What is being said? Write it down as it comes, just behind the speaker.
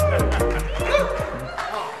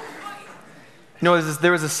You know,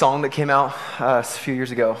 there was a song that came out a few years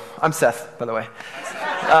ago. I'm Seth, by the way.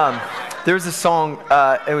 There was a song,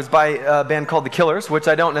 it was by a band called The Killers, which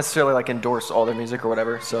I don't necessarily endorse all their music or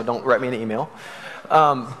whatever, so don't write me an email.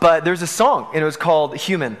 But there's a song, and it was called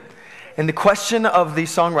Human. And the question of the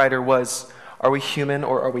songwriter was, are we human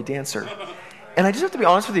or are we dancer? And I just have to be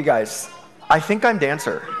honest with you guys, I think I'm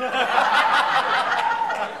dancer.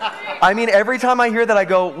 I mean, every time I hear that, I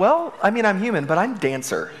go, well, I mean, I'm human, but I'm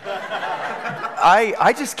dancer.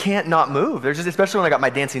 I just can't not move. There's just, especially when I got my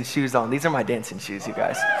dancing shoes on. These are my dancing shoes, you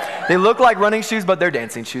guys. They look like running shoes, but they're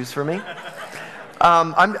dancing shoes for me.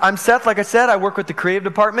 I'm Seth, like I said. I work with the creative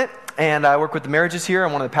department, and I work with the marriages here.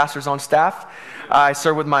 I'm one of the pastors on staff. I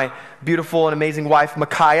serve with my beautiful and amazing wife,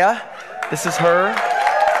 Micaiah. This is her.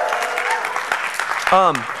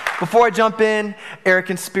 Before I jump in, Eric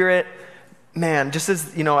and Spirit, man, just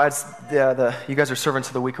as, you know, as you guys are servants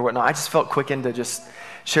of the week or whatnot, I just felt quickened to just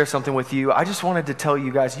share something with you. I just wanted to tell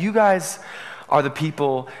you guys are the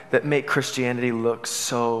people that make Christianity look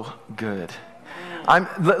so good.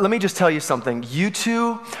 Let me just tell you something. You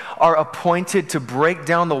two are appointed to break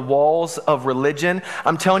down the walls of religion.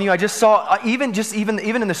 I'm telling you, I just saw, even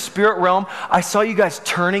in the spirit realm, I saw you guys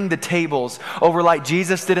turning the tables over like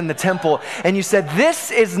Jesus did in the temple. And you said,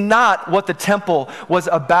 this is not what the temple was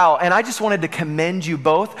about. And I just wanted to commend you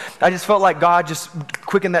both. I just felt like God just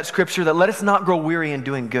quickened that scripture that let us not grow weary in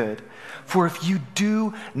doing good. For if you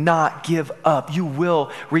do not give up, you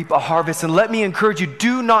will reap a harvest. And let me encourage you,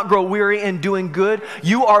 do not grow weary in doing good.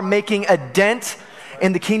 You are making a dent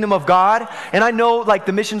in the kingdom of God. And I know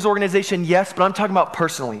the missions organization, yes, but I'm talking about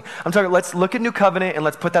personally. Let's look at New Covenant and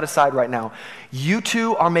let's put that aside right now. You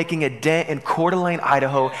two are making a dent in Coeur d'Alene,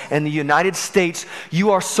 Idaho, and the United States. You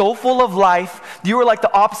are so full of life. You are like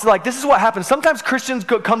the opposite. This is what happens. Sometimes Christians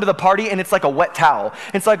come to the party and it's like a wet towel.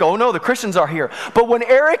 It's like, oh no, the Christians are here. But when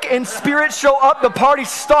Eric and Spirit show up, the party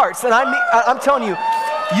starts. And I'm telling you,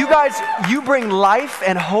 you guys, you bring life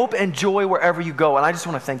and hope and joy wherever you go. And I just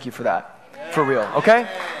want to thank you for that. For real, okay?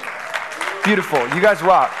 Beautiful. You guys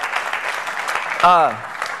rock.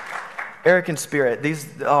 Eric and Spirit,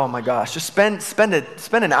 oh my gosh, just spend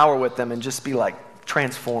an hour with them and just be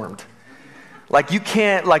transformed. You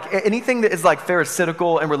can't, anything that is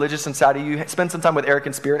pharisaical and religious inside of you, spend some time with Eric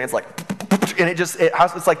and Spirit and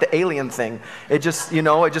it's like the alien thing. It just, it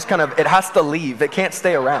has to leave. It can't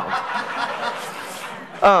stay around.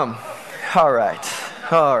 All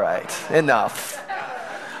right, enough.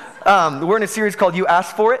 We're in a series called You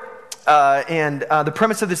Asked For It, and the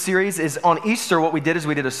premise of the series is on Easter. What we did is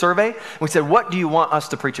we did a survey. We said, what do you want us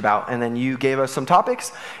to preach about? And then you gave us some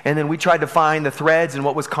topics, and then we tried to find the threads and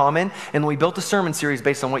what was common, and we built a sermon series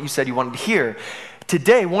based on what you said you wanted to hear.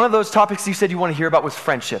 Today, one of those topics you said you want to hear about was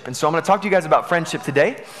friendship, and so I'm going to talk to you guys about friendship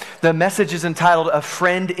today. The message is entitled, A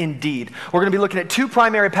Friend Indeed. We're going to be looking at two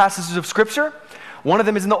primary passages of Scripture. One of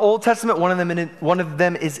them is in the Old Testament, one of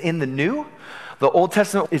them is in the New. The Old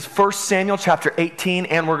Testament is 1 Samuel chapter 18,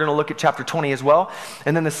 and we're going to look at chapter 20 as well.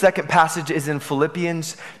 And then the second passage is in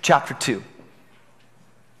Philippians chapter 2.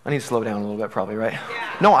 I need to slow down a little bit probably, right?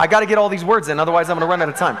 Yeah. No, I got to get all these words in, otherwise I'm going to run out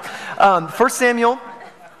of time. 1 Samuel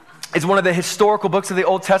is one of the historical books of the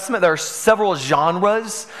Old Testament. There are several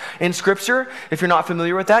genres in Scripture. If you're not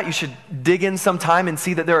familiar with that, you should dig in some time and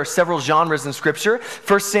see that there are several genres in Scripture.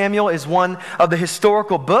 1 Samuel is one of the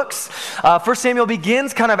historical books. 1 Samuel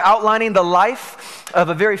begins kind of outlining the life of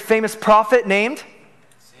a very famous prophet named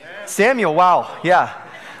Samuel. Wow, yeah.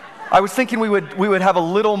 I was thinking we would have a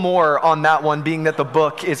little more on that one, being that the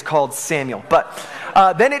book is called Samuel. But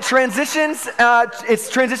then it transitions. It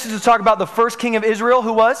transitions to talk about the first king of Israel,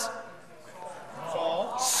 who was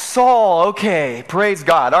Saul, okay, praise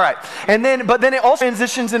God. All right, but then it also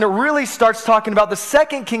transitions and it really starts talking about the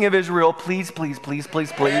second king of Israel. Please. Okay.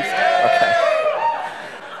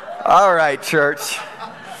 All right, church.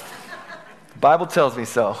 The Bible tells me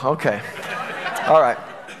so. Okay. All right.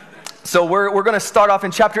 So we're going to start off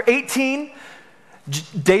in chapter 18.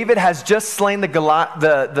 David has just slain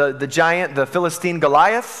the giant, the Philistine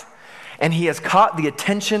Goliath. And he has caught the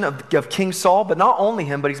attention of King Saul, but not only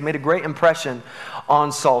him, but he's made a great impression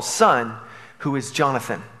on Saul's son, who is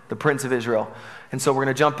Jonathan, the prince of Israel. And so we're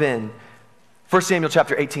going to jump in. 1 Samuel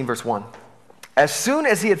chapter 18, verse 1. As soon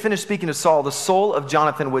as he had finished speaking to Saul, the soul of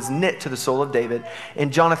Jonathan was knit to the soul of David,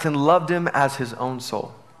 and Jonathan loved him as his own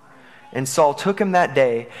soul. And Saul took him that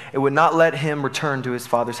day and would not let him return to his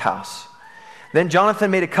father's house. Then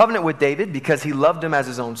Jonathan made a covenant with David because he loved him as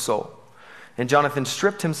his own soul. And Jonathan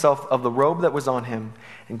stripped himself of the robe that was on him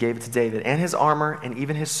and gave it to David, and his armor, and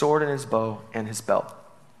even his sword and his bow and his belt.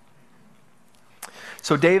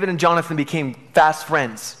 So David and Jonathan became fast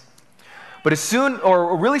friends. But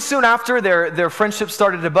really soon after their friendship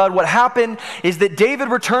started to bud, what happened is that David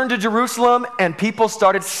returned to Jerusalem and people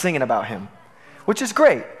started singing about him, which is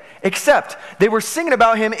great. Except they were singing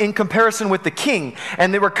about him in comparison with the king,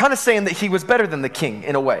 and they were kind of saying that he was better than the king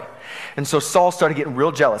in a way. And so Saul started getting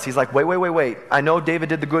real jealous. He's like, wait. I know David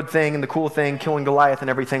did the good thing and the cool thing, killing Goliath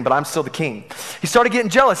and everything, but I'm still the king. He started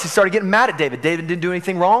getting jealous. He started getting mad at David. David didn't do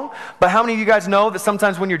anything wrong, but how many of you guys know that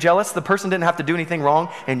sometimes when you're jealous, the person didn't have to do anything wrong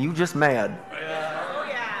and you just mad?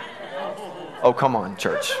 Oh, come on,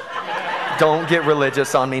 church. Don't get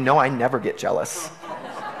religious on me. No, I never get jealous.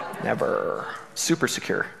 Never. Super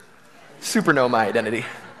secure. Super know my identity.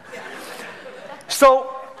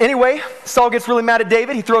 So, anyway, Saul gets really mad at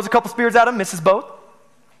David. He throws a couple spears at him, misses both.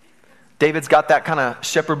 David's got that kind of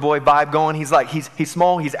shepherd boy vibe going. He's like, he's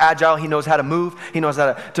small, he's agile, he knows how to move. He knows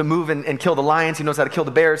how to move and kill the lions. He knows how to kill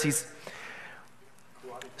the bears.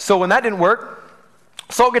 So when that didn't work,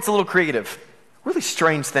 Saul gets a little creative. Really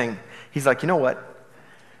strange thing. He's like, you know what?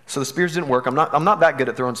 So the spears didn't work. I'm not that good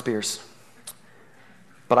at throwing spears.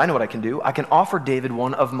 But I know what I can do. I can offer David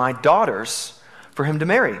one of my daughters for him to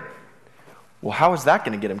marry. Well, how is that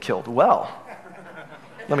going to get him killed? Well,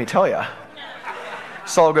 let me tell you.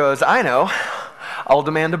 Saul goes, I know. I'll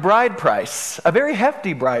demand a bride price, a very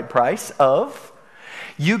hefty bride price of,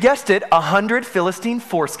 you guessed it, 100 Philistine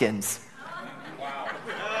foreskins.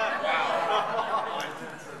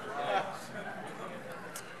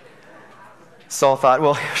 Saul thought,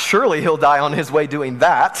 well, surely he'll die on his way doing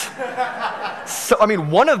that. So,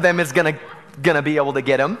 one of them is gonna be able to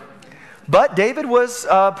get him. But David was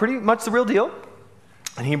pretty much the real deal.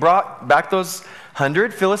 And he brought back those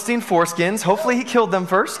 100 Philistine foreskins. Hopefully he killed them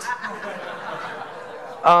first.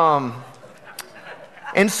 And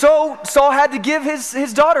so Saul had to give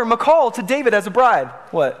his daughter, Michal, to David as a bride.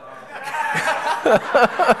 What?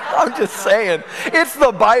 I'm just saying. It's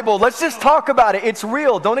the Bible. Let's just talk about it. It's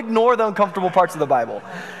real. Don't ignore the uncomfortable parts of the Bible.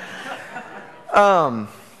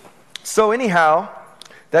 So anyhow,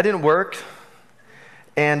 that didn't work.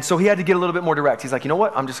 And so he had to get a little bit more direct. He's like, you know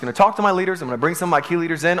what? I'm just going to talk to my leaders. I'm going to bring some of my key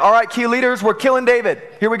leaders in. All right, key leaders, we're killing David.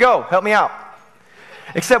 Here we go. Help me out.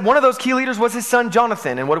 Except one of those key leaders was his son,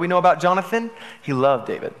 Jonathan. And what do we know about Jonathan? He loved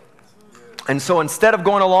David. And so instead of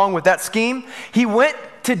going along with that scheme, he went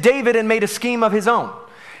to David and made a scheme of his own.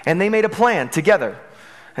 And they made a plan together.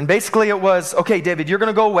 And basically it was, okay, David, you're going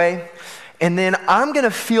to go away. And then I'm going to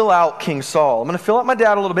feel out King Saul. I'm going to feel out my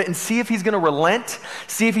dad a little bit and see if he's going to relent,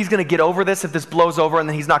 see if he's going to get over this, if this blows over, and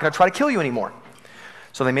then he's not going to try to kill you anymore.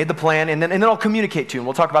 So they made the plan, and then I'll communicate to you, and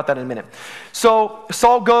we'll talk about that in a minute. So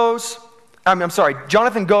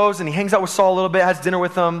Jonathan goes, and he hangs out with Saul a little bit, has dinner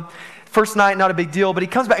with him. First night, not a big deal, but he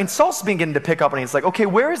comes back, and Saul's beginning to pick up, and he's like, okay,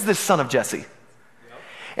 where is this son of Jesse? Yep.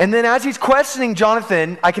 And then as he's questioning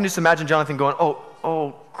Jonathan, I can just imagine Jonathan going,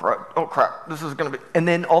 oh crap, this is going to be, and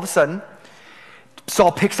then all of a sudden,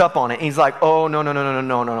 Saul picks up on it, and he's like, oh,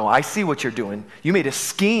 no, I see what you're doing. You made a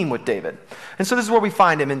scheme with David. And so this is where we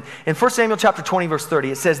find him. In 1 Samuel chapter 20, verse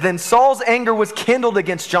 30, it says, then Saul's anger was kindled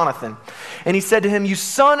against Jonathan, and he said to him, you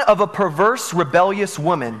son of a perverse, rebellious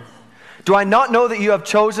woman, do I not know that you have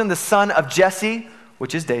chosen the son of Jesse,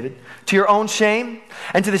 which is David, to your own shame,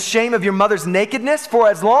 and to the shame of your mother's nakedness? For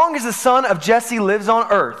as long as the son of Jesse lives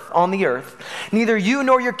on the earth, neither you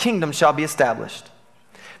nor your kingdom shall be established.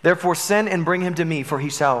 Therefore send and bring him to me, for he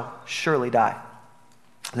shall surely die.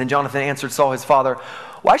 And then Jonathan answered Saul his father,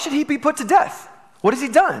 why should he be put to death? What has he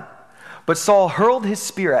done? But Saul hurled his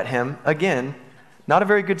spear at him, again, not a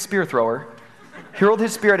very good spear thrower, hurled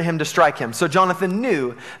his spear at him to strike him. So Jonathan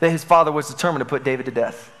knew that his father was determined to put David to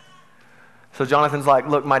death. So Jonathan's like,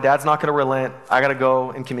 look, my dad's not going to relent. I got to go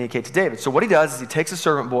and communicate to David. So what he does is he takes a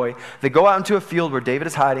servant boy. They go out into a field where David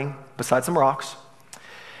is hiding beside some rocks.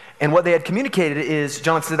 And what they had communicated is,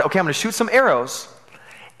 Jonathan said, okay, I'm going to shoot some arrows.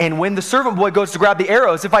 And when the servant boy goes to grab the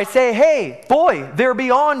arrows, if I say, hey, boy, they're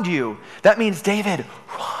beyond you, that means, David,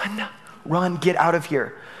 run, get out of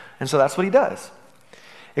here. And so that's what he does.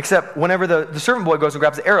 Except whenever the servant boy goes and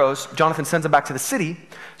grabs the arrows, Jonathan sends him back to the city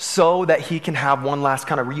so that he can have one last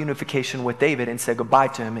kind of reunification with David and say goodbye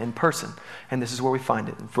to him in person. And this is where we find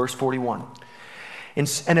it in verse 41.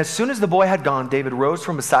 And as soon as the boy had gone, David rose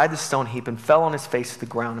from beside the stone heap and fell on his face to the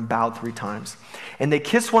ground and bowed 3 times. And they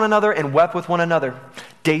kissed one another and wept with one another,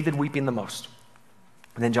 David weeping the most.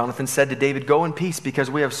 And then Jonathan said to David, go in peace, because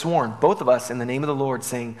we have sworn, both of us, in the name of the Lord,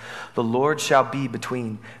 saying, the Lord shall be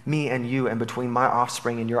between me and you, and between my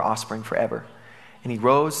offspring and your offspring forever. And he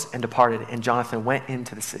rose and departed, and Jonathan went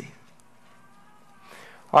into the city.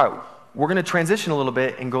 All right, we're going to transition a little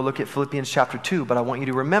bit and go look at Philippians chapter 2, but I want you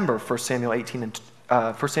to remember 1 Samuel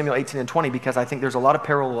 1 Samuel 18 and 20 because I think there's a lot of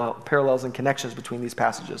parallels and connections between these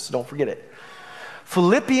passages, so don't forget it.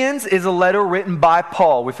 Philippians is a letter written by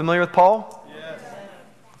Paul. We familiar with Paul? Yes.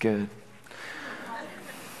 Good.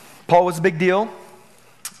 Paul was a big deal.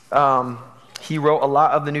 He wrote a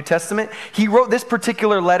lot of the New Testament. He wrote this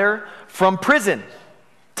particular letter from prison,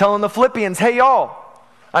 telling the Philippians, hey y'all,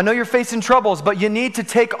 I know you're facing troubles, but you need to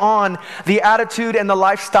take on the attitude and the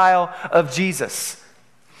lifestyle of Jesus.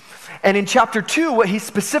 And in chapter 2, what he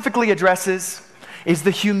specifically addresses is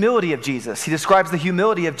the humility of Jesus. He describes the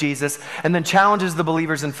humility of Jesus and then challenges the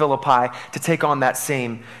believers in Philippi to take on that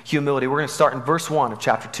same humility. We're going to start in verse 1 of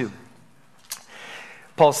chapter 2.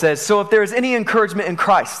 Paul says, so if there is any encouragement in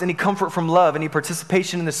Christ, any comfort from love, any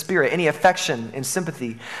participation in the Spirit, any affection and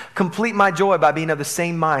sympathy, complete my joy by being of the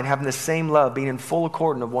same mind, having the same love, being in full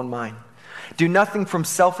accord and of one mind. Do nothing from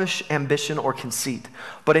selfish ambition or conceit,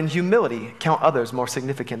 but in humility count others more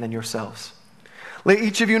significant than yourselves. Let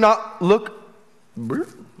each of you look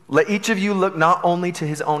not only to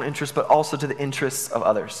his own interests, but also to the interests of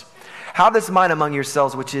others. Have this mind among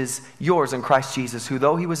yourselves, which is yours in Christ Jesus, who,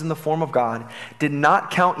 though he was in the form of God, did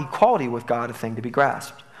not count equality with God a thing to be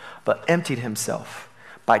grasped, but emptied himself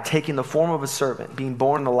by taking the form of a servant, being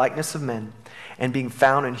born in the likeness of men, and being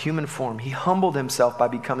found in human form. He humbled himself by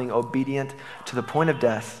becoming obedient to the point of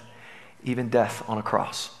death, even death on a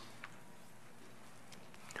cross.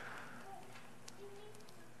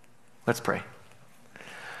 Let's pray.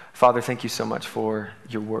 Father, thank you so much for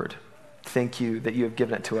your word. Thank you that you have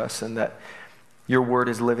given it to us and that your word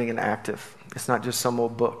is living and active. It's not just some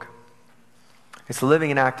old book. It's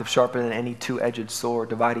living and active, sharper than any two-edged sword,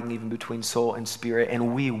 dividing even between soul and spirit.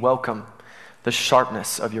 And we welcome the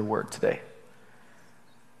sharpness of your word today.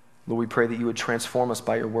 Lord, we pray that you would transform us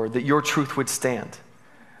by your word, that your truth would stand,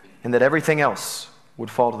 and that everything else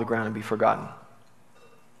would fall to the ground and be forgotten.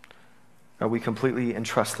 God, we completely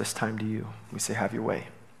entrust this time to you. We say, have your way.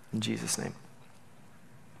 In Jesus' name.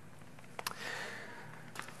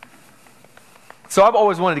 So I've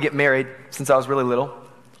always wanted to get married since I was really little.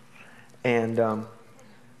 And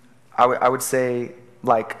I would say,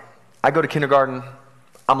 like, I go to kindergarten,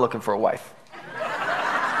 I'm looking for a wife.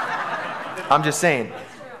 I'm just saying.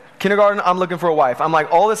 Kindergarten, I'm looking for a wife. I'm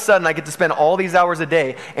like, all of a sudden, I get to spend all these hours a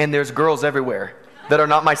day, and there's girls everywhere that are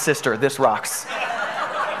not my sister. This rocks.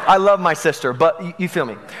 I love my sister, but you feel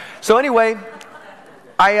me. So anyway,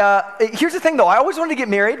 here's the thing, though. I always wanted to get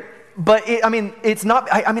married. But it's not.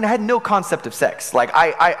 I had no concept of sex. Like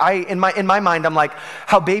in my mind, I'm like,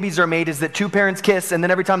 how babies are made is that two parents kiss, and then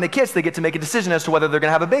every time they kiss, they get to make a decision as to whether they're going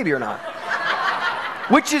to have a baby or not.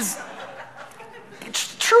 Which is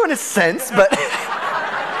true in a sense, but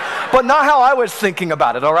not how I was thinking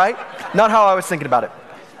about it. All right, not how I was thinking about it.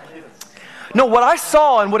 No, what I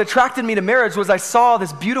saw and what attracted me to marriage was I saw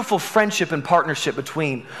this beautiful friendship and partnership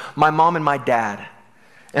between my mom and my dad.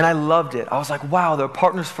 And I loved it. I was like, wow, they're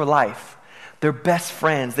partners for life. They're best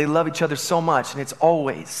friends. They love each other so much, and it's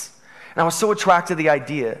always. And I was so attracted to the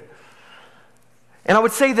idea. And I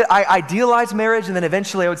would say that I idealized marriage, and then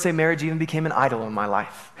eventually I would say marriage even became an idol in my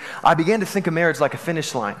life. I began to think of marriage like a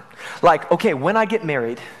finish line. Like, okay, when I get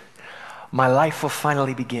married, my life will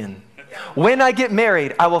finally begin. When I get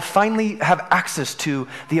married, I will finally have access to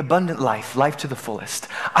the abundant life, life to the fullest.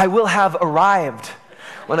 I will have arrived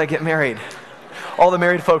when I get married. All the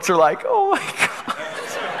married folks are like, oh my God.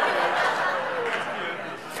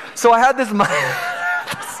 So I had this mind.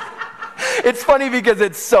 It's funny because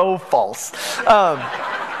it's so false.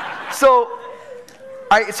 So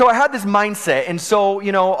I had this mindset. And so,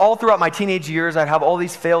 all throughout my teenage years, I'd have all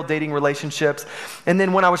these failed dating relationships. And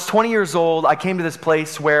then when I was 20 years old, I came to this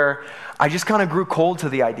place where I just kind of grew cold to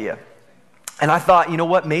the idea. And I thought, you know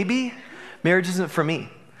what, maybe marriage isn't for me.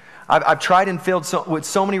 I've tried and failed with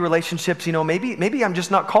so many relationships, maybe I'm just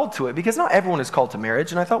not called to it, because not everyone is called to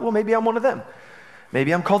marriage. And I thought, well, maybe I'm one of them.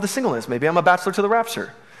 Maybe I'm called to singleness. Maybe I'm a bachelor to the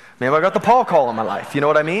rapture. Maybe I got the Paul call in my life. You know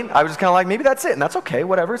what I mean? I was just kind of like, maybe that's it, and that's okay,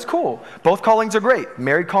 whatever, it's cool. Both callings are great.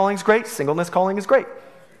 Married calling is great. Singleness calling is great.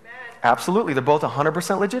 Absolutely, they're both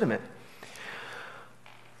 100% legitimate.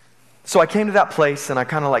 So I came to that place, and I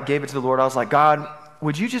kind of gave it to the Lord. I was like, God,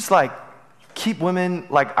 would you just keep women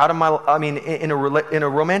out of my, in a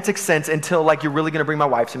romantic sense until you're really going to bring my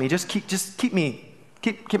wife to me. Just keep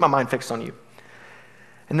my mind fixed on you.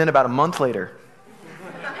 And then about a month later,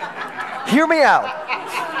 hear me out.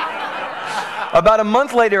 About a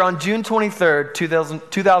month later, on June 23rd,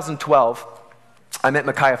 2012, I met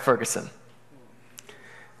Micaiah Ferguson.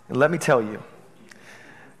 And let me tell you,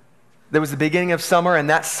 there was the beginning of summer, and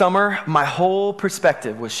that summer, my whole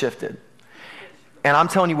perspective was shifted. And I'm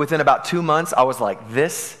telling you, within about 2 months, I was like,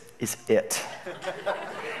 this is it.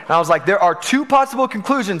 And I was like, there are two possible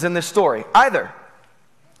conclusions in this story. Either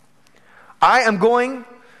I am going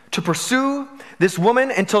to pursue this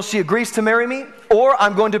woman until she agrees to marry me, or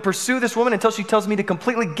I'm going to pursue this woman until she tells me to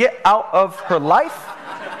completely get out of her life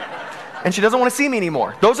and she doesn't want to see me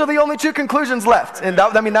anymore. Those are the only two conclusions left. And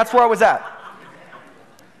that's where I was at.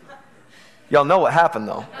 Y'all know what happened,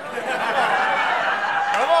 though.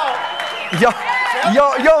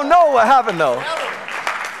 Y'all know what happened, though.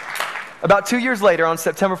 About 2 years later, on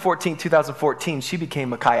September 14, 2014, she became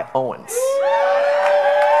Micaiah Owens.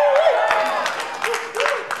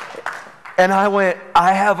 And I went,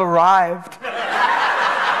 I have arrived.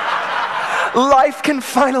 Life can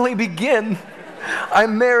finally begin.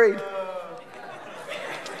 I'm married.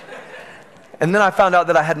 And then I found out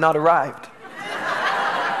that I had not arrived.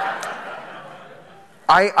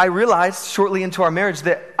 I realized shortly into our marriage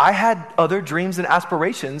that I had other dreams and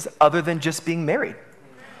aspirations other than just being married.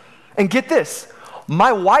 And get this,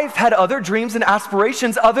 my wife had other dreams and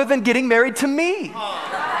aspirations other than getting married to me.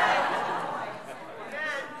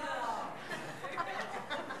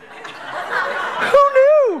 Who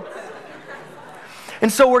knew?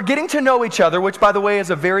 And so we're getting to know each other, which, by the way, is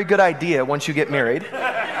a very good idea once you get married.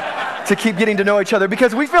 To keep getting to know each other,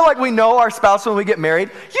 because we feel like we know our spouse when we get married.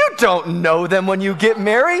 You don't know them when you get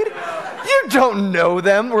married. You don't know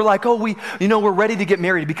them. We're like, oh, we're ready to get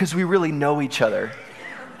married because we really know each other.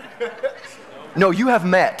 No, you have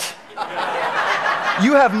met.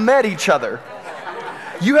 You have met each other.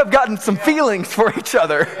 You have gotten some feelings for each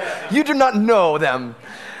other. You do not know them.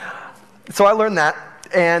 So I learned that,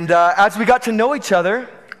 and as we got to know each other,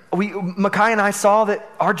 Micaiah and I saw that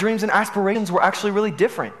our dreams and aspirations were actually really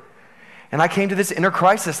different. And I came to this inner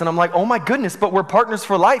crisis, and I'm like, oh my goodness, but we're partners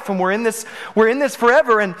for life, and we're in this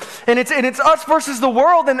forever, and it's us versus the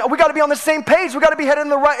world, and we got to be on the same page. We got to be headed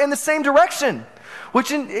in the same direction, which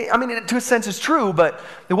to a sense is true, but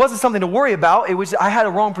it wasn't something to worry about. I had a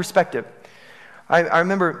wrong perspective. I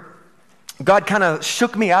remember God kind of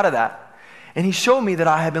shook me out of that, and He showed me that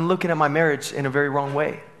I had been looking at my marriage in a very wrong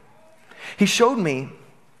way. He showed me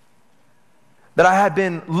that I had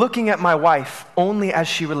been looking at my wife only as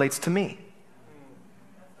she relates to me.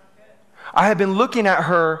 I had been looking at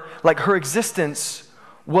her like her existence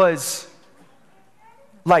was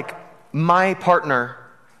like my partner,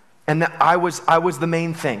 and that I was the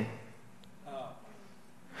main thing.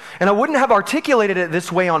 And I wouldn't have articulated it this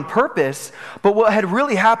way on purpose, but what had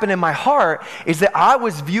really happened in my heart is that I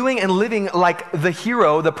was viewing and living like the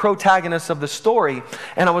hero, the protagonist of the story,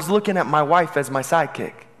 and I was looking at my wife as my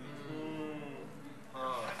sidekick.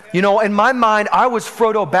 You know, in my mind, I was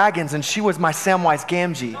Frodo Baggins and she was my Samwise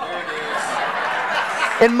Gamgee.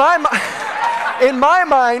 In my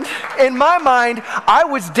mind, I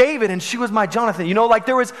was David and she was my Jonathan. You know, like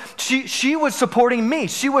she was supporting me.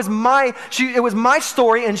 It was my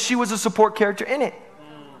story, and she was a support character in it.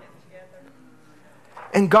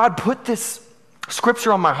 And God put this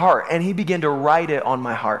scripture on my heart, and He began to write it on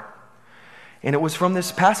my heart. And it was from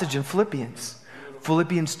this passage in Philippians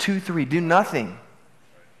 2:3. Do nothing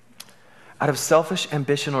out of selfish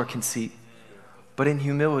ambition or conceit, but in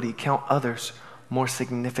humility count others more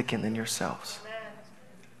significant than yourselves.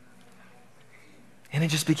 And it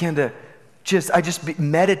just began to,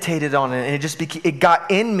 meditated on it, and it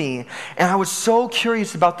got in me, and I was so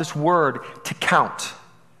curious about this word, to count.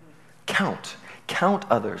 Count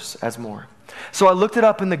others as more. So I looked it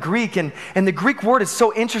up in the Greek, and the Greek word is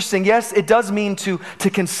so interesting. Yes, it does mean to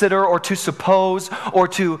consider or to suppose or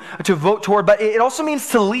to vote toward, but it also means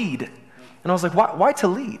to lead. And I was like, why to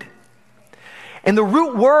lead? And the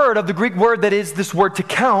root word of the Greek word that is this word to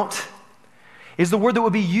count is the word that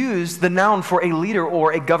would be used, the noun, for a leader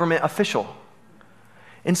or a government official.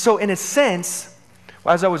 And so in a sense,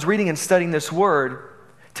 as I was reading and studying this word,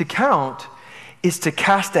 to count is to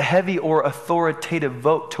cast a heavy or authoritative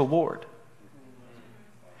vote toward.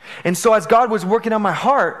 And so as God was working on my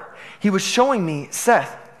heart, He was showing me,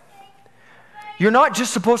 Seth, you're not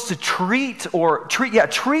just supposed to treat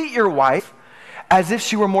your wife as if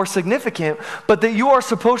she were more significant, but that you are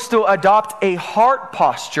supposed to adopt a heart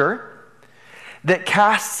posture that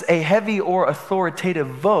casts a heavy or authoritative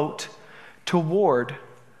vote toward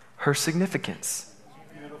her significance.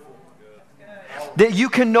 That you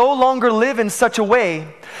can no longer live in such a way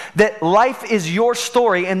that life is your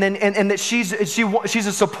story, and that she's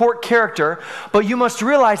a support character, but you must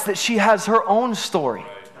realize that she has her own story.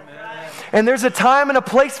 And there's a time and a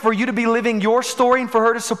place for you to be living your story and for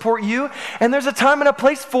her to support you. And there's a time and a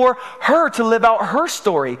place for her to live out her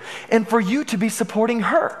story and for you to be supporting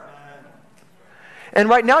her. And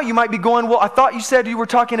right now you might be going, well, I thought you said you were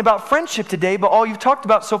talking about friendship today, but all you've talked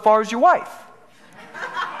about so far is your wife.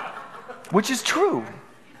 Which is true.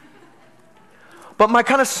 But my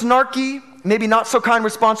kind of snarky, maybe not so kind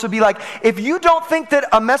response would be like, if you don't think that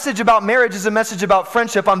a message about marriage is a message about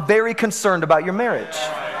friendship, I'm very concerned about your marriage.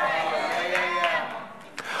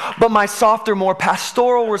 But my softer, more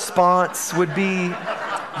pastoral response would be,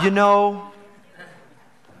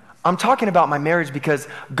 I'm talking about my marriage because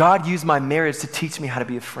God used my marriage to teach me how to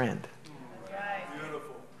be a friend.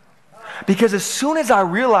 Because as soon as I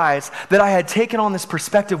realized that I had taken on this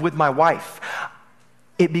perspective with my wife,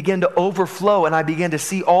 it began to overflow, and I began to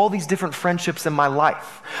see all these different friendships in my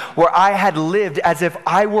life where I had lived as if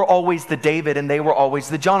I were always the David and they were always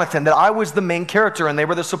the Jonathan, that I was the main character and they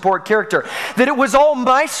were the support character, that it was all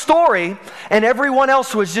my story and everyone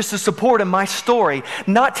else was just a support in my story,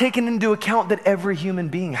 not taking into account that every human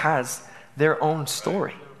being has their own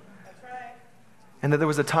story. And that there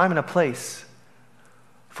was a time and a place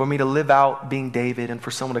for me to live out being David and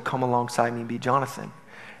for someone to come alongside me and be Jonathan.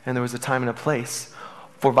 And there was a time and a place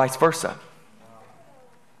for vice versa.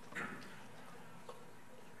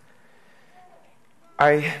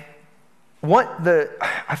 I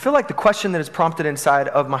feel like the question that is prompted inside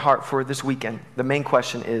of my heart for this weekend, the main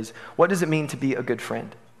question is, what does it mean to be a good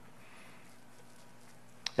friend?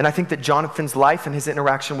 And I think that Jonathan's life and his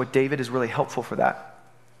interaction with David is really helpful for that.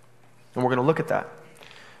 And we're going to look at that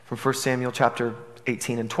from 1 Samuel chapter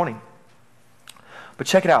 18 and 20. But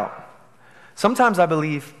check it out. Sometimes I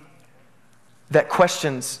believe that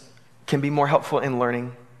questions can be more helpful in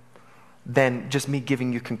learning than just me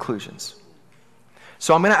giving you conclusions.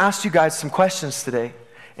 So I'm going to ask you guys some questions today,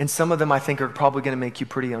 and some of them I think are probably going to make you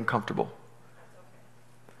pretty uncomfortable.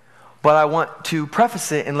 But I want to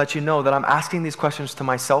preface it and let you know that I'm asking these questions to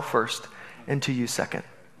myself first and to you second.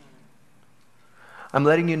 I'm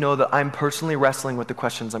letting you know that I'm personally wrestling with the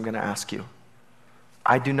questions I'm going to ask you.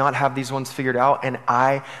 I do not have these ones figured out, and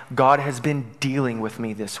God has been dealing with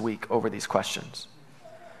me this week over these questions.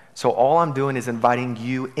 So all I'm doing is inviting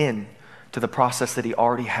you in to the process that he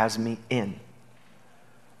already has me in.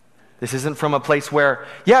 This isn't from a place where,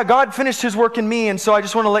 yeah, God finished his work in me, and so I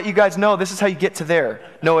just want to let you guys know this is how you get to there.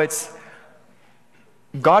 No, it's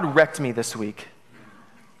God wrecked me this week,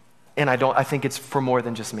 and I think it's for more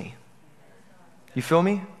than just me. You feel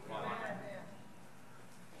me?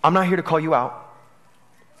 I'm not here to call you out,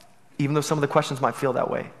 even though some of the questions might feel that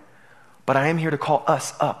way. But I am here to call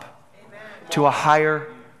us up to a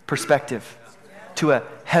higher perspective, to a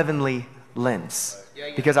heavenly lens,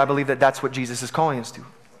 because I believe that that's what Jesus is calling us to.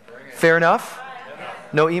 Fair enough?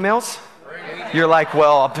 No emails? You're like,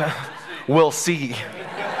 well, we'll see.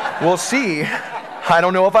 We'll see. I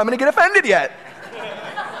don't know if I'm going to get offended yet.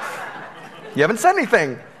 You haven't said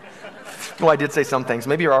anything. Well, I did say some things.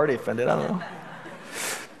 Maybe you're already offended. I don't know.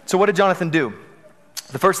 So what did Jonathan do?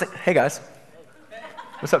 The first thing, hey guys.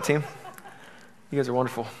 What's up, team? You guys are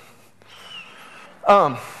wonderful.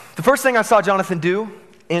 The first thing I saw Jonathan do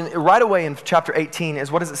right away in chapter 18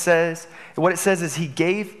 is what it says. What it says is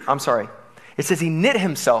it says he knit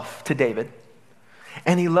himself to David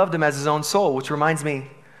and he loved him as his own soul, which reminds me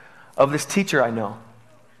of this teacher I know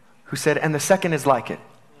who said, and the second is like it,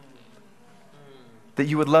 that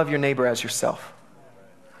you would love your neighbor as yourself.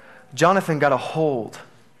 Jonathan got a hold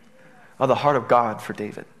of the heart of God for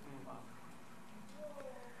David.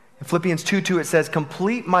 In Philippians 2:2 it says,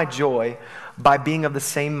 complete my joy by being of the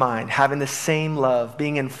same mind, having the same love,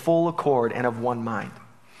 being in full accord and of one mind.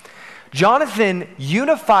 Jonathan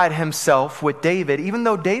unified himself with David, even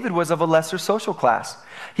though David was of a lesser social class.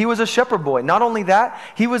 He was a shepherd boy. Not only that,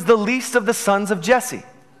 he was the least of the sons of Jesse.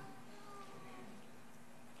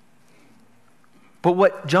 But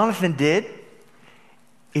what Jonathan did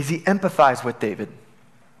is he empathized with David.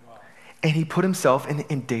 And he put himself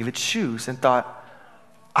in David's shoes and thought,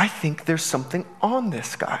 I think there's something on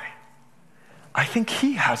this guy. I think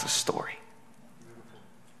he has a story.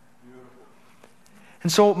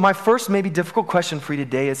 And so my first maybe difficult question for you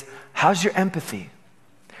today is, how's your empathy?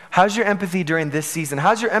 How's your empathy during this season?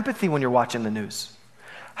 How's your empathy when you're watching the news?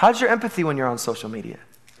 How's your empathy when you're on social media?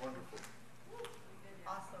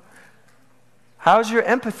 How's your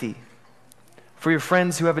empathy for your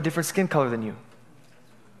friends who have a different skin color than you?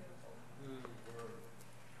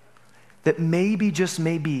 That maybe, just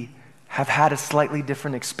maybe, have had a slightly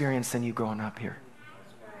different experience than you growing up here?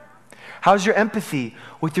 How's your empathy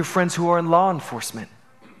with your friends who are in law enforcement,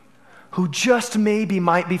 who just maybe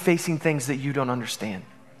might be facing things that you don't understand?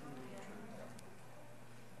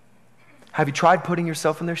 Have you tried putting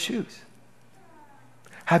yourself in their shoes?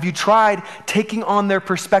 Have you tried taking on their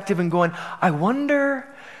perspective and going, I wonder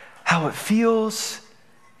how it feels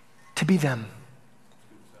to be them?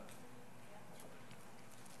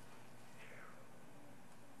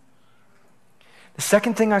 The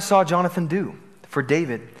second thing I saw Jonathan do for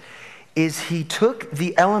David is he took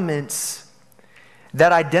the elements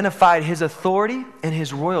that identified his authority and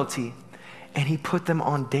his royalty, and he put them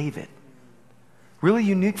on David. Really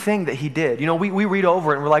unique thing that he did. You know, we read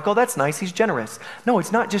over it and we're like, oh, that's nice, he's generous. No,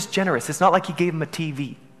 it's not just generous. It's not like he gave him a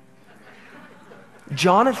TV.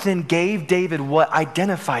 Jonathan gave David what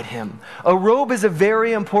identified him. A robe is a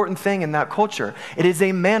very important thing in that culture. It is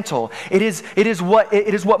a mantle. It is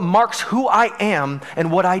what marks who I am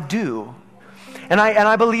and what I do. And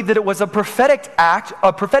I believe that it was a prophetic act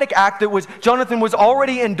that was, Jonathan was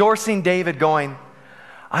already endorsing David, going,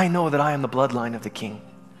 I know that I am the bloodline of the king,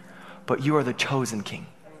 but you are the chosen king.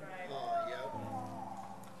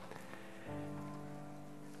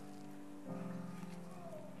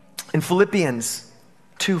 In Philippians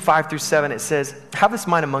 2:5-7, it says, have this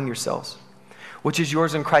mind among yourselves, which is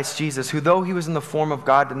yours in Christ Jesus, who though he was in the form of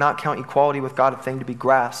God, did not count equality with God a thing to be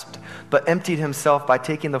grasped, but emptied himself by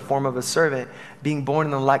taking the form of a servant, being born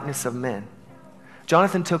in the likeness of men.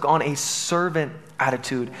 Jonathan took on a servant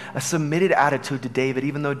attitude, a submitted attitude to David,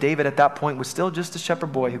 even though David at that point was still just a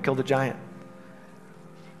shepherd boy who killed a giant.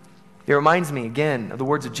 It reminds me again of the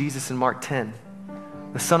words of Jesus in Mark 10.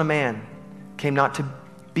 The Son of Man came not to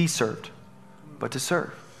be served, but to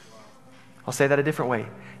serve. I'll say that a different way.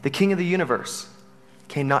 The King of the universe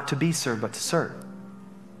came not to be served, but to serve.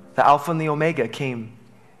 The Alpha and the Omega came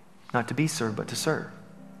not to be served, but to serve.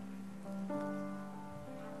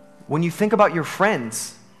 When you think about your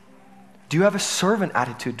friends, do you have a servant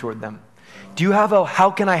attitude toward them? Do you have a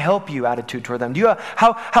how can I help you attitude toward them? Do you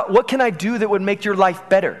have, what can I do that would make your life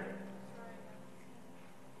better?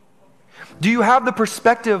 Do you have the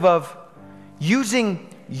perspective of using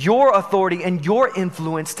your authority and your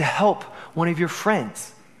influence to help one of your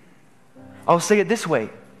friends? I'll say it this way.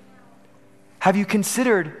 Have you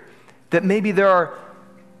considered that maybe there are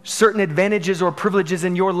certain advantages or privileges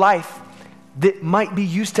in your life that might be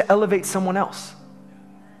used to elevate someone else?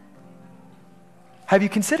 Have you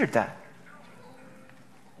considered that?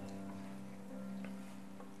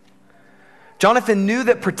 Jonathan knew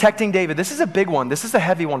that protecting David, this is a big one, this is a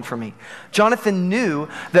heavy one for me. Jonathan knew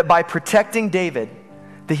that by protecting David,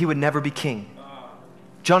 that he would never be king.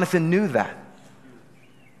 Jonathan knew that.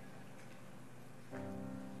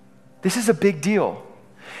 This is a big deal.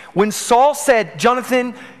 When Saul said,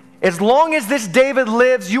 Jonathan, as long as this David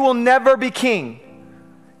lives, you will never be king.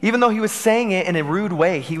 Even though he was saying it in a rude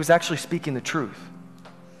way, he was actually speaking the truth.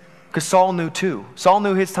 Because Saul knew too. Saul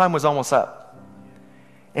knew his time was almost up.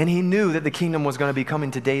 And he knew that the kingdom was going to be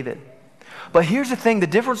coming to David. But here's the thing, the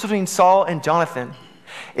difference between Saul and Jonathan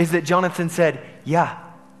is that Jonathan said, yeah,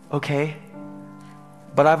 okay,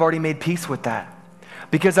 but I've already made peace with that.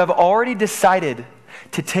 Because I've already decided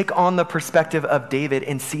to take on the perspective of David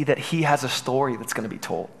and see that he has a story that's going to be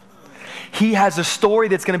told. He has a story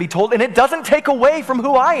that's going to be told, and it doesn't take away from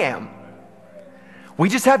who I am. We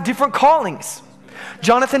just have different callings.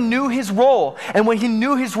 Jonathan knew his role, and when he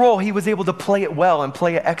knew his role, he was able to play it well and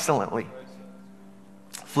play it excellently.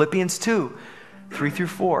 Philippians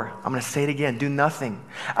 2:3-4. I'm going to say it again. Do nothing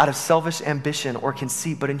out of selfish ambition or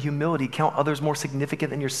conceit, but in humility count others more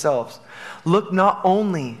significant than yourselves. Look not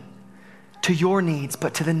only to your needs,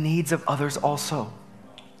 but to the needs of others also.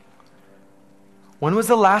 When was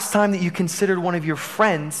the last time that you considered one of your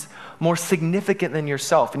friends more significant than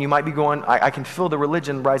yourself? And you might be going, I can feel the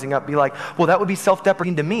religion rising up, be like, well, that would be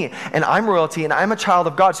self-deprecating to me, and I'm royalty, and I'm a child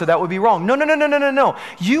of God, so that would be wrong. No.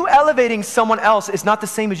 You elevating someone else is not the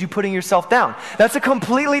same as you putting yourself down. That's a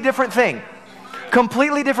completely different thing.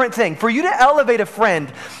 Completely different thing. For you to elevate a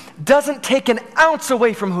friend doesn't take an ounce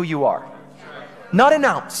away from who you are. Not an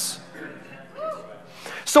ounce.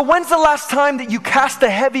 So when's the last time that you cast a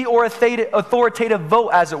heavy or authoritative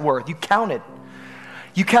vote, as it were? You counted.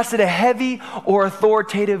 You casted a heavy or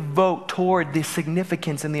authoritative vote toward the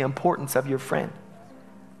significance and the importance of your friend.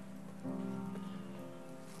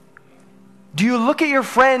 Do you look at your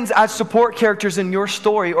friends as support characters in your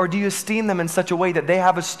story, or do you esteem them in such a way that they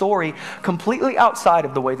have a story completely outside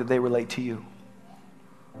of the way that they relate to you?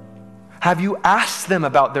 Have you asked them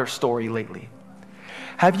about their story lately?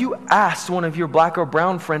 Have you asked one of your black or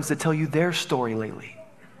brown friends to tell you their story lately?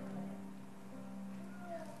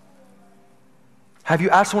 Have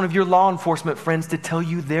you asked one of your law enforcement friends to tell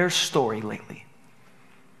you their story lately?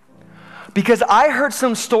 Because I heard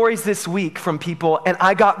some stories this week from people and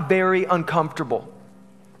I got very uncomfortable.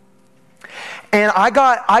 And I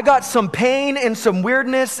got some pain and some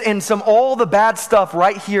weirdness and some all the bad stuff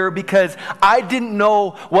right here because I didn't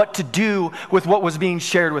know what to do with what was being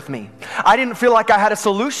shared with me. I didn't feel like I had a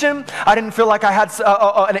solution. I didn't feel like I had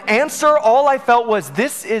an answer. All I felt was,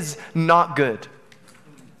 this is not good.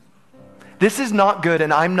 This is not good,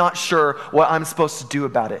 and I'm not sure what I'm supposed to do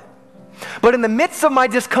about it. But in the midst of my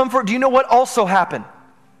discomfort, do you know what also happened?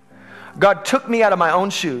 God took me out of my own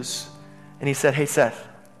shoes and he said, hey, Seth,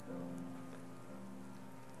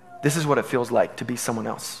 this is what it feels like to be someone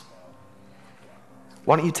else.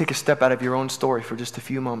 Why don't you take a step out of your own story for just a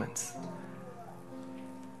few moments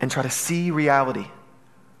and try to see reality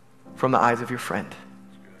from the eyes of your friend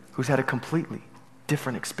who's had a completely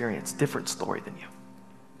different experience, different story than you.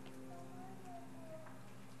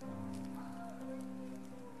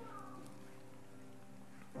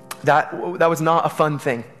 That was not a fun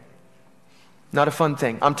thing. Not a fun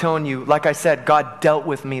thing. I'm telling you, like I said, God dealt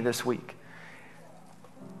with me this week.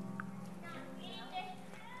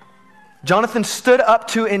 Jonathan stood up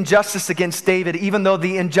to injustice against David, even though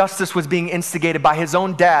the injustice was being instigated by his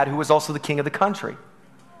own dad, who was also the king of the country.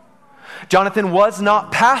 Jonathan was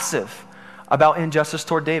not passive about injustice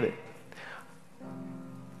toward David.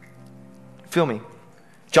 Feel me?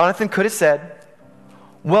 Jonathan could have said,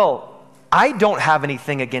 well, I don't have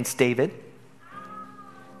anything against David.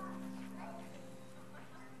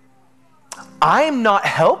 I'm not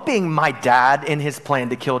helping my dad in his plan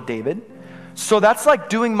to kill David. So that's like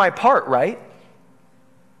doing my part, right?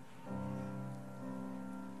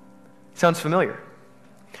 Sounds familiar.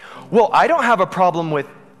 Well, I don't have a problem with...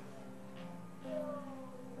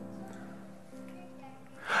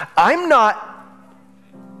 I'm not...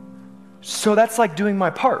 So that's like doing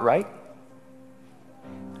my part, right?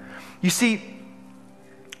 You see,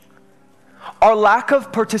 our lack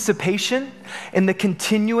of participation in the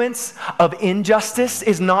continuance of injustice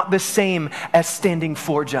is not the same as standing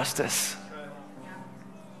for justice.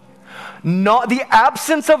 Not the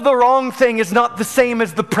absence of the wrong thing is not the same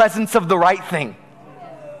as the presence of the right thing.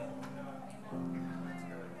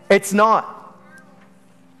 It's not.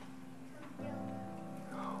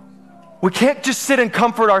 We can't just sit and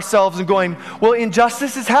comfort ourselves and going, well,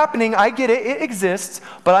 injustice is happening. I get it. It exists,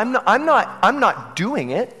 but I'm not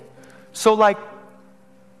doing it. So like,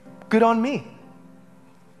 good on me.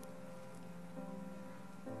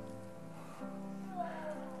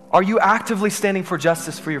 Are you actively standing for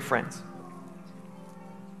justice for your friends?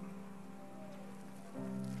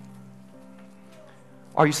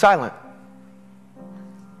 Are you silent?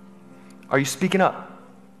 Are you speaking up?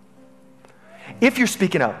 If you're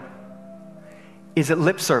speaking up, is it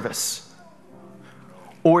lip service?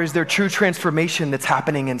 Or is there true transformation that's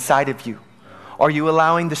happening inside of you? Are you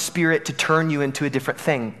allowing the Spirit to turn you into a different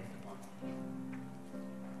thing?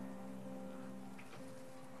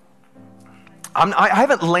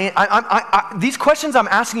 These questions I'm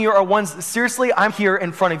asking you are ones, seriously, I'm here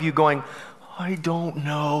in front of you going, I don't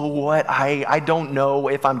know I don't know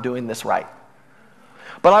if I'm doing this right.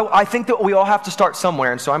 But I think that we all have to start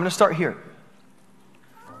somewhere, and so I'm going to start here.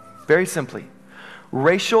 Very simply.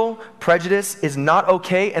 Racial prejudice is not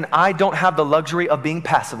okay, and I don't have the luxury of being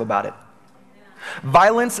passive about it.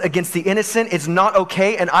 Violence against the innocent is not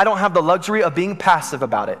okay, and I don't have the luxury of being passive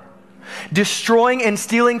about it. Destroying and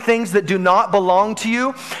stealing things that do not belong to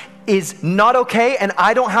you is not okay, and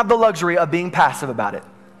I don't have the luxury of being passive about it.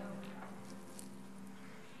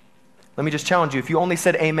 Let me just challenge you. If you only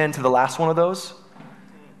said amen to the last one of those,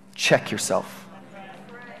 check yourself.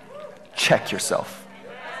 Check yourself.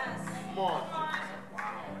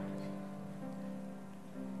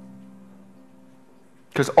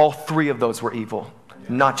 Because all three of those were evil,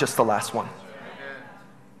 not just the last one.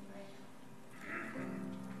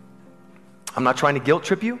 I'm not trying to guilt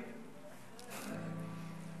trip you.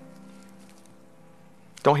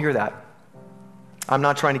 Don't hear that. I'm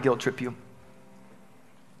not trying to guilt trip you.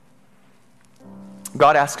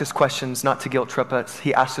 God asks us questions not to guilt trip us.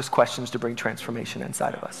 He asks us questions to bring transformation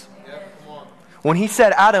inside of us. When he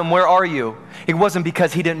said, Adam, where are you? It wasn't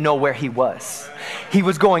because he didn't know where he was. He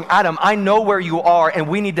was going, Adam, I know where you are, and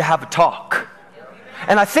we need to have a talk.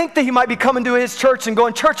 And I think that he might be coming to his church and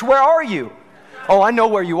going, church, where are you? Oh, I know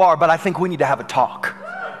where you are, but I think we need to have a talk.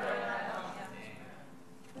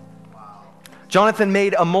 Jonathan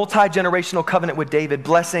made a multi-generational covenant with David,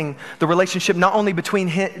 blessing the relationship not only between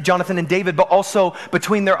Jonathan and David, but also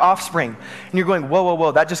between their offspring. And you're going, whoa, whoa,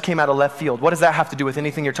 whoa, that just came out of left field. What does that have to do with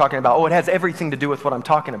anything you're talking about? Oh, it has everything to do with what I'm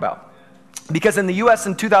talking about. Because in the U.S.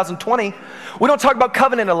 in 2020, we don't talk about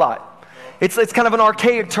covenant a lot. It's kind of an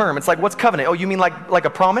archaic term. It's like, what's covenant? Oh, you mean like a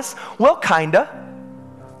promise? Well, kinda,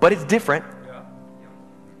 but it's different.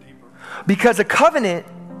 Because a covenant,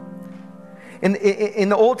 in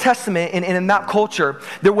the Old Testament and in that culture,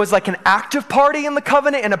 there was like an active party in the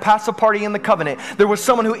covenant and a passive party in the covenant. There was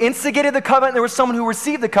someone who instigated the covenant, there was someone who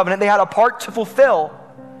received the covenant. They had a part to fulfill,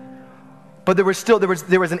 but there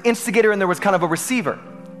was an instigator and there was kind of a receiver.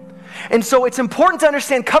 And so it's important to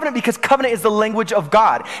understand covenant because covenant is the language of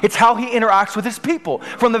God. It's how he interacts with his people.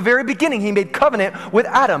 From the very beginning, he made covenant with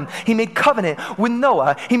Adam. He made covenant with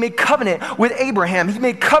Noah. He made covenant with Abraham. He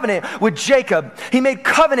made covenant with Jacob. He made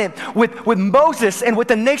covenant with Moses and with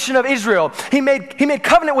the nation of Israel. He made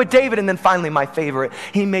covenant with David. And then finally, my favorite,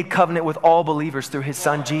 he made covenant with all believers through his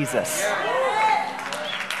son, Jesus.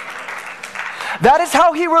 That is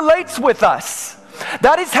how he relates with us.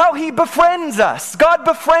 That is how he befriends us. God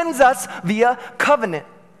befriends us via covenant.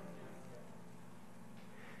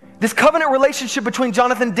 This covenant relationship between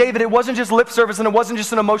Jonathan and David, it wasn't just lip service and it wasn't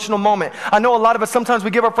just an emotional moment. I know a lot of us, sometimes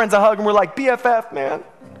we give our friends a hug and we're like, BFF, man.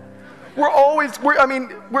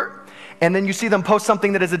 And then you see them post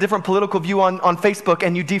something that is a different political view on Facebook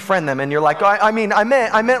and you defriend them and you're like, I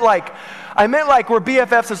meant like we're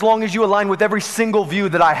BFFs as long as you align with every single view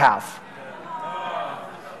that I have.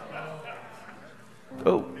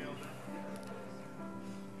 Oh.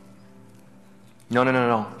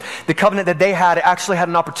 No. The covenant that they had actually had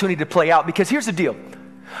an opportunity to play out because here's the deal.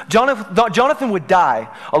 Jonathan would die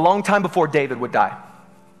a long time before David would die.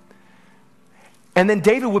 And then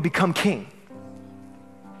David would become king.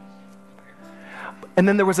 And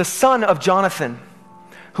then there was a son of Jonathan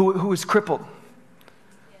who was crippled,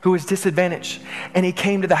 who was disadvantaged. And he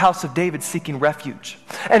came to the house of David seeking refuge.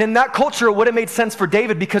 And in that culture, it would have made sense for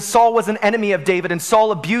David because Saul was an enemy of David and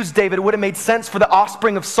Saul abused David. It would have made sense for the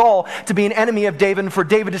offspring of Saul to be an enemy of David and for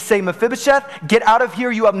David to say, Mephibosheth, get out of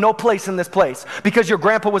here. You have no place in this place because your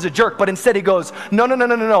grandpa was a jerk. But instead he goes, no.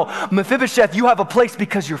 Mephibosheth, you have a place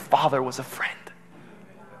because your father was a friend.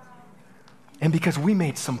 And because we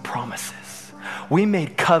made some promises. We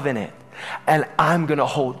made covenant and I'm going to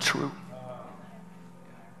hold true.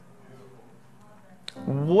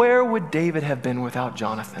 Where would David have been without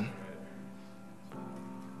Jonathan?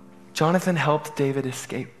 Jonathan helped David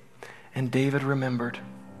escape, and David remembered.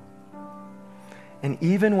 And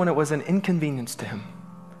even when it was an inconvenience to him,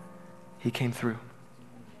 he came through.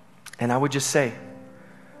 And I would just say,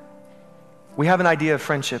 we have an idea of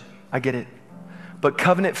friendship, I get it. But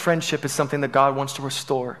covenant friendship is something that God wants to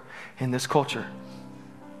restore in this culture.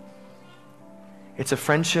 It's a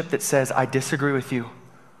friendship that says, I disagree with you,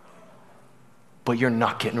 but you're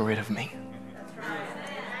not getting rid of me.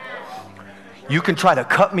 You can try to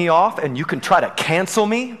cut me off and you can try to cancel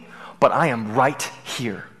me, but I am right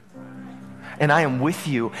here. And I am with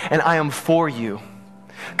you and I am for you.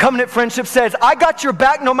 Covenant friendship says, I got your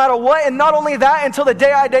back no matter what, and not only that, until the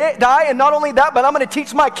day I die, and not only that, but I'm going to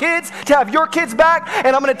teach my kids to have your kids back,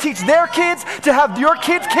 and I'm going to teach their kids to have your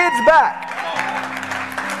kids' back.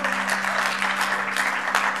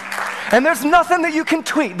 And there's nothing that you can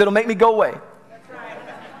tweet that'll make me go away.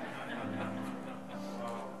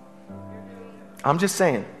 I'm just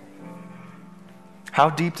saying, how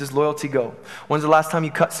deep does loyalty go? When's the last time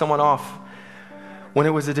you cut someone off when it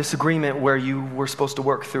was a disagreement where you were supposed to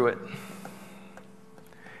work through it?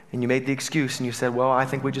 And you made the excuse and you said, well, I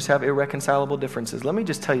think we just have irreconcilable differences. Let me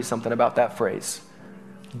just tell you something about that phrase.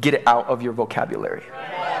 Get it out of your vocabulary.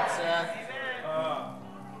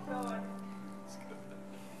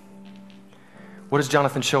 What does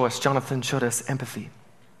Jonathan show us? Jonathan showed us empathy,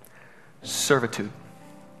 servitude,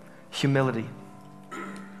 humility.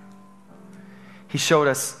 He showed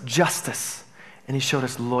us justice, and he showed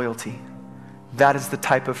us loyalty. That is the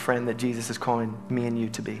type of friend that Jesus is calling me and you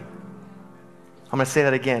to be. I'm going to say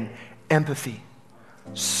that again. Empathy,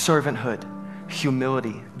 servanthood,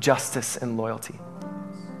 humility, justice, and loyalty.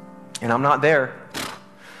 And I'm not there.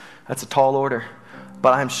 That's a tall order.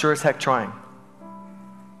 But I'm sure as heck trying.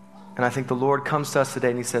 And I think the Lord comes to us today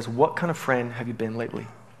and he says, what kind of friend have you been lately?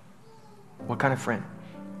 What kind of friend?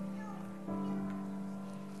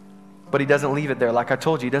 But he doesn't leave it there. Like I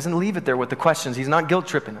told you, he doesn't leave it there with the questions. He's not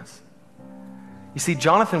guilt-tripping us. You see,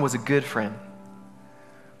 Jonathan was a good friend,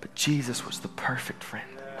 but Jesus was the perfect friend.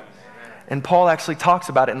 And Paul actually talks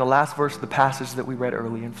about it in the last verse of the passage that we read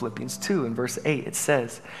earlier in Philippians 2. In verse 8, it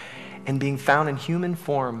says, and being found in human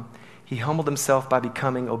form, he humbled himself by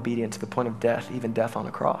becoming obedient to the point of death, even death on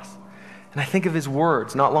a cross. And I think of his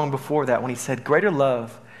words not long before that when he said, greater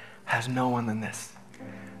love has no one than this,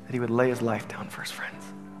 that he would lay his life down for his friends.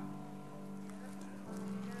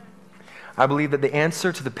 I believe that the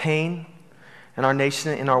answer to the pain in our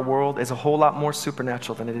nation, in our world, is a whole lot more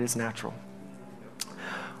supernatural than it is natural.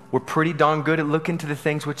 We're pretty darn good at looking to the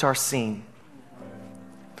things which are seen,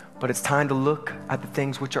 but it's time to look at the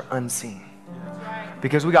things which are unseen.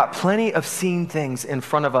 Because we got plenty of seen things in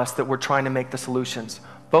front of us that we're trying to make the solutions.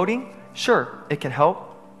 Voting, sure, it can help.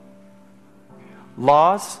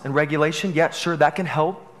 Laws and regulation, yeah, sure, that can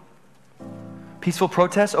help. Peaceful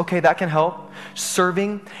protest, okay, that can help.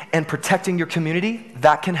 Serving and protecting your community,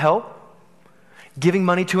 that can help. Giving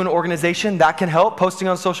money to an organization, that can help. Posting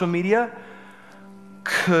on social media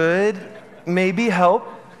could maybe help.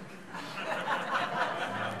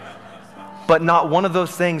 But not one of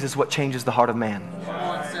those things is what changes the heart of man.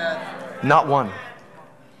 Not one.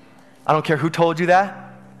 I don't care who told you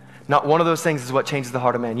that. Not one of those things is what changes the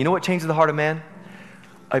heart of man. You know what changes the heart of man?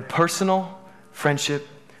 A personal friendship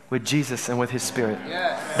with Jesus and with His Spirit.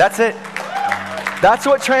 Yes. That's it. That's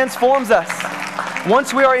what transforms us.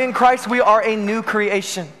 Once we are in Christ, we are a new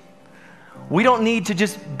creation. We don't need to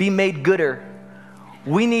just be made gooder.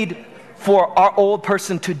 We need for our old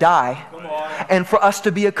person to die and for us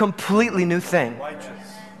to be a completely new thing.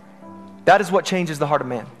 That is what changes the heart of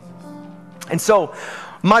man. And so,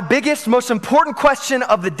 my biggest, most important question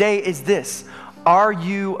of the day is this: are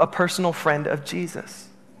you a personal friend of Jesus?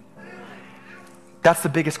 That's the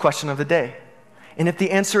biggest question of the day. And if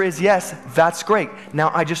the answer is yes, that's great.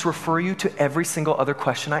 Now I just refer you to every single other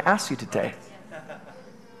question I asked you today.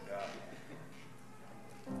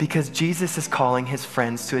 Because Jesus is calling His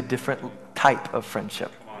friends to a different type of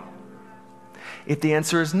friendship. If the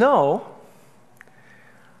answer is no,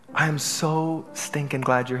 I am so stinking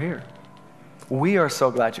glad you're here. We are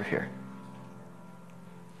so glad you're here.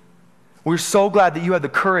 We're so glad that you have the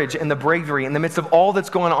courage and the bravery in the midst of all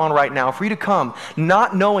that's going on right now for you to come,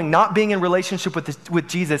 not knowing, not being in relationship with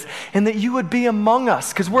Jesus, and that you would be among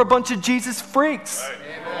us because we're a bunch of Jesus freaks.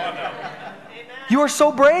 Right. You are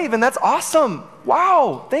so brave, and that's awesome.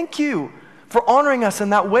 Wow, thank you for honoring us in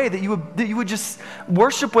that way, that you would just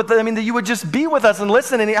worship with us. I mean, that you would just be with us and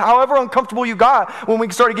listen, and however uncomfortable you got when we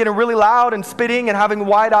started getting really loud and spitting and having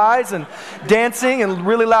wide eyes and dancing and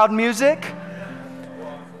really loud music.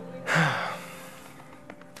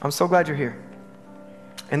 I'm so glad you're here.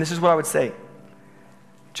 And this is what I would say.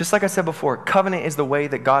 Just like I said before, covenant is the way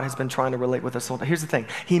that God has been trying to relate with us. Here's the thing.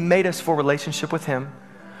 He made us for relationship with Him.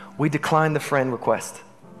 We declined the friend request.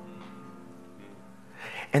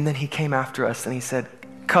 And then He came after us and He said,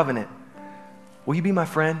 covenant, will you be my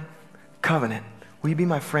friend? Covenant. Will you be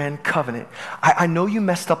my friend? Covenant. I know you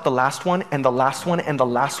messed up the last one and the last one and the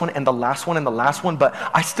last one and the last one and the last one, but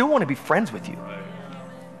I still want to be friends with you.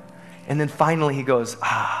 And then finally He goes,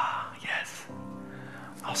 yes,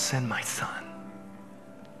 I'll send my Son.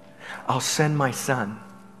 I'll send my Son.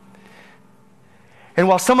 And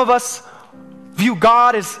while some of us view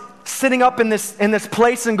God as sitting up in this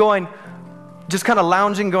place and going, just kind of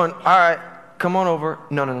lounging, going, all right, come on over.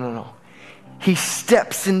 No. He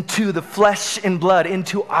steps into the flesh and blood,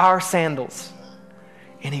 into our sandals.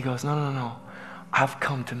 And He goes, no. I've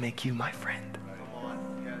come to make you my friend.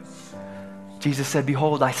 Jesus said,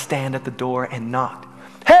 behold, I stand at the door and knock.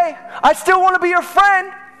 Hey, I still want to be your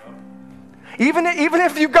friend. Even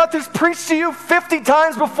if you got this preached to you 50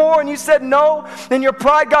 times before and you said no, and your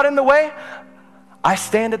pride got in the way, I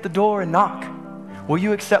stand at the door and knock. Will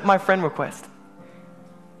you accept my friend request?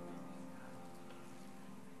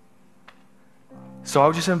 So I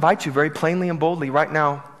would just invite you very plainly and boldly right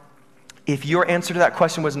now, if your answer to that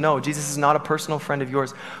question was no, Jesus is not a personal friend of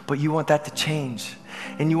yours, but you want that to change,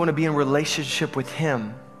 and you want to be in relationship with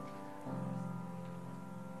Him.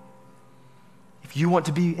 If you want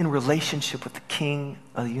to be in relationship with the King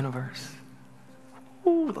of the universe,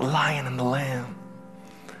 the Lion and the Lamb,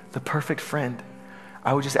 the perfect friend,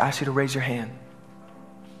 I would just ask you to raise your hand.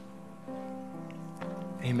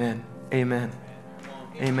 Amen. Amen.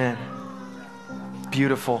 Amen.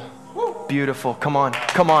 Beautiful. Beautiful. Come on.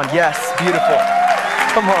 Yes, beautiful.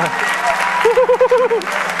 Come on.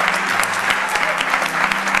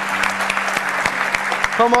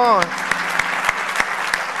 Come on.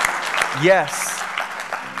 Yes.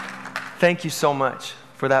 Thank you so much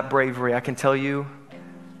for that bravery. I can tell you,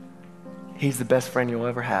 He's the best friend you'll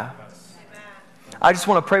ever have. I just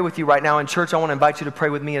want to pray with you right now. In church, I want to invite you to pray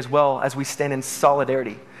with me as well as we stand in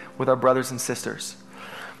solidarity with our brothers and sisters.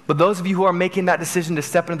 But those of you who are making that decision to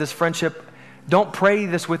step into this friendship, don't pray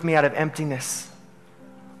this with me out of emptiness.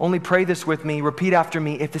 Only pray this with me, repeat after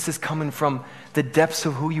me if this is coming from the depths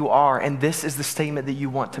of who you are and this is the statement that you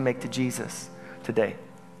want to make to Jesus today.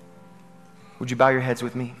 Would you bow your heads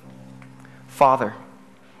with me? Father,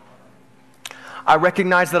 I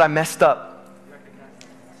recognize that I messed up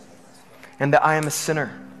and that I am a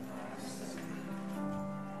sinner.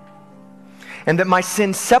 And that my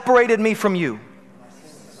sin separated me from you.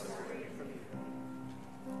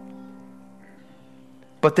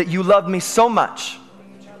 But that you loved me so much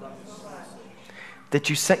that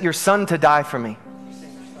you sent your Son to die for me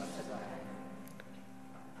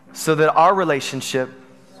so that our relationship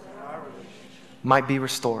might be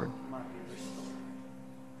restored.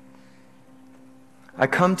 I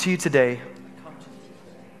come to you today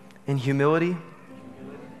in humility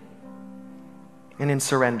and in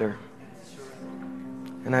surrender.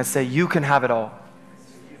 And I say, you can have it all.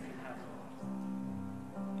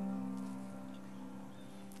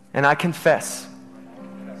 And I confess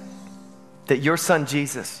that your son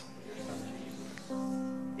Jesus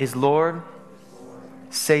is Lord,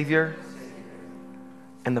 Savior,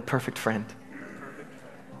 and the perfect friend.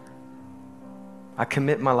 I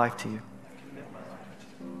commit my life to you.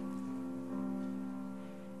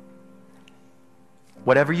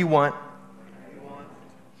 Whatever you want,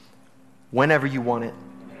 whenever you want it,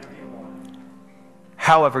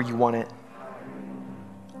 however you want it,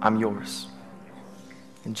 I'm yours.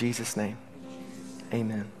 In Jesus' name,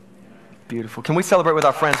 amen. Beautiful. Can we celebrate with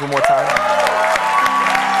our friends one more time?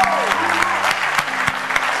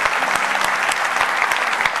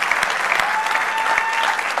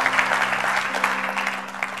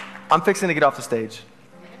 I'm fixing to get off the stage,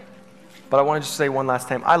 but I want to just say one last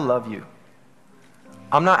time, I love you.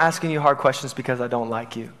 I'm not asking you hard questions because I don't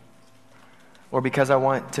like you or because I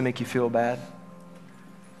want to make you feel bad.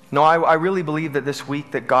 No, I really believe that this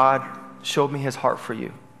week that God showed me his heart for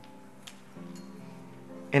you.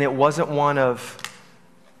 And it wasn't one of,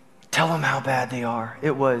 tell them how bad they are.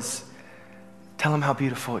 It was, tell them how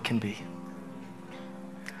beautiful it can be.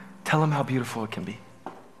 Tell them how beautiful it can be.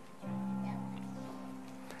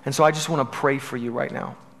 And so I just want to pray for you right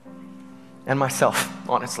now, and myself,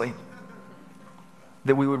 honestly,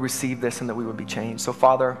 that we would receive this and that we would be changed. So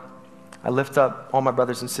Father, I lift up all my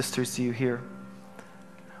brothers and sisters to you here.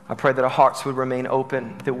 I pray that our hearts would remain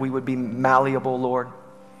open, that we would be malleable, Lord.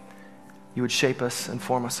 You would shape us and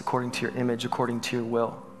form us according to your image, according to your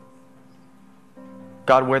will.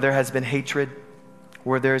 God, where there has been hatred,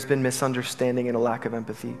 where there has been misunderstanding and a lack of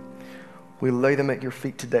empathy, we lay them at your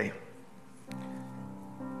feet today.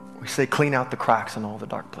 We say, clean out the cracks in all the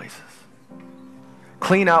dark places.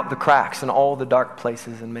 Clean out the cracks in all the dark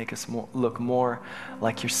places and make us look more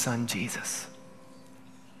like your son, Jesus.